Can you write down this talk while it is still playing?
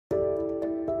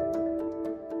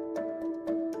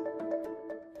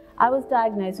I was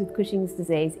diagnosed with Cushing's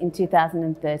disease in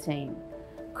 2013.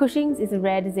 Cushing's is a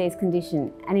rare disease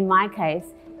condition, and in my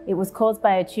case, it was caused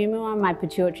by a tumour on my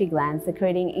pituitary gland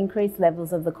secreting increased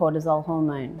levels of the cortisol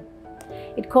hormone.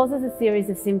 It causes a series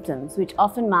of symptoms which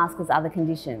often mask as other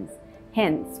conditions,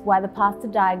 hence why the path to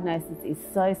diagnosis is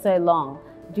so long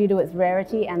due to its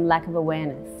rarity and lack of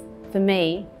awareness. For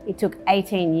me, it took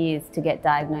 18 years to get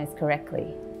diagnosed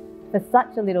correctly. For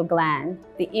such a little gland,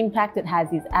 the impact it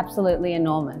has is absolutely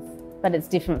enormous, but it's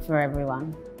different for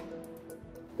everyone.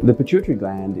 The pituitary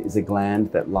gland is a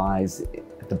gland that lies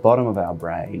at the bottom of our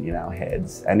brain in our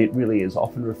heads, and it really is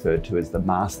often referred to as the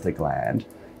master gland,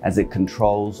 as it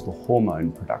controls the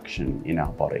hormone production in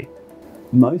our body.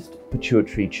 Most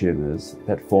pituitary tumours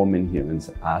that form in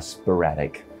humans are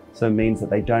sporadic, so it means that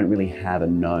they don't really have a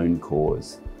known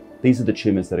cause. These are the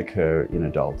tumours that occur in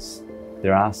adults.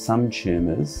 There are some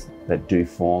tumours that do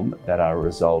form that are a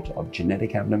result of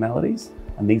genetic abnormalities,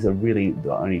 and these are really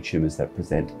the only tumours that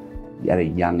present at a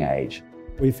young age.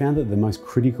 We found that the most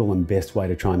critical and best way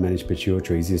to try and manage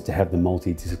pituitaries is to have the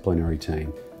multidisciplinary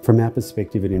team. From our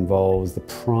perspective, it involves the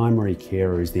primary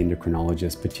carer is the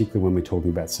endocrinologist, particularly when we're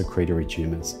talking about secretory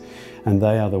tumours. And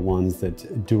they are the ones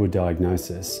that do a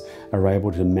diagnosis, are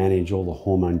able to manage all the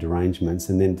hormone derangements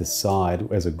and then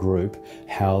decide as a group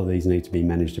how these need to be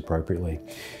managed appropriately.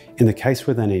 In the case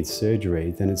where they need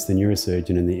surgery, then it's the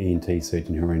neurosurgeon and the ENT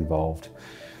surgeon who are involved.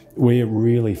 We're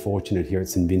really fortunate here at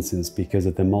St Vincent's because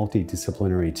of the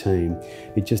multidisciplinary team.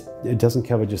 It doesn't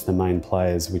cover just the main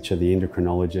players, which are the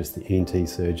endocrinologist, the ENT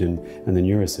surgeon and the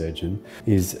neurosurgeon,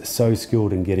 is so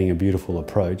skilled in getting a beautiful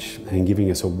approach and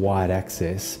giving us a wide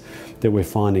access that we're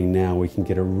finding now we can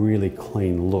get a really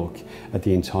clean look at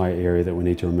the entire area that we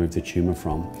need to remove the tumour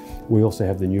from. We also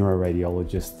have the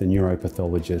neuroradiologists, the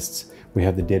neuropathologists. We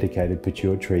have the dedicated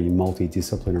pituitary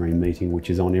multidisciplinary meeting, which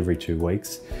is on every 2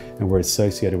 weeks, and we're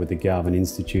associated with the Garvan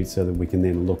Institute so that we can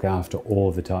then look after all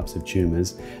of the types of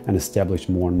tumours and establish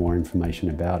more and more information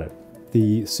about it.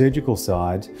 The surgical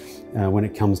side, when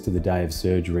it comes to the day of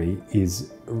surgery,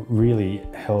 is really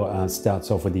how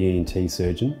starts off with the ENT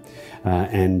surgeon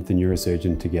and the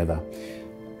neurosurgeon together.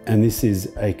 And this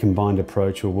is a combined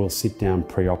approach where we'll sit down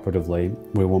pre-operatively,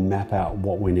 where we'll map out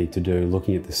what we need to do,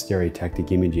 looking at the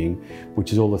stereotactic imaging,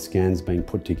 which is all the scans being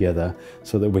put together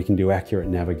so that we can do accurate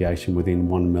navigation within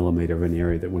 1 millimetre of an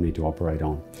area that we need to operate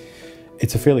on.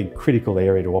 It's a fairly critical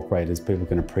area to operate, as people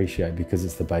can appreciate, because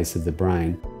it's the base of the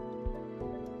brain.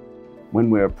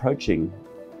 When we're approaching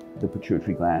the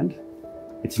pituitary gland,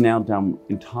 it's now done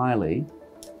entirely,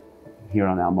 here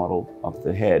on our model of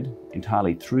the head,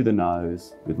 entirely through the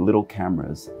nose with little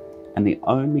cameras, and the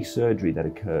only surgery that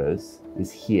occurs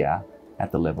is here at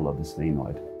the level of the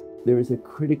sphenoid. There is a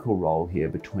critical role here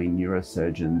between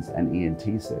neurosurgeons and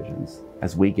ENT surgeons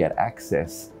as we get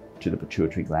access to the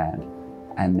pituitary gland,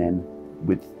 and then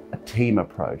with a team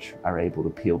approach are able to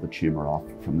peel the tumour off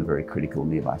from the very critical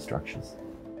nearby structures.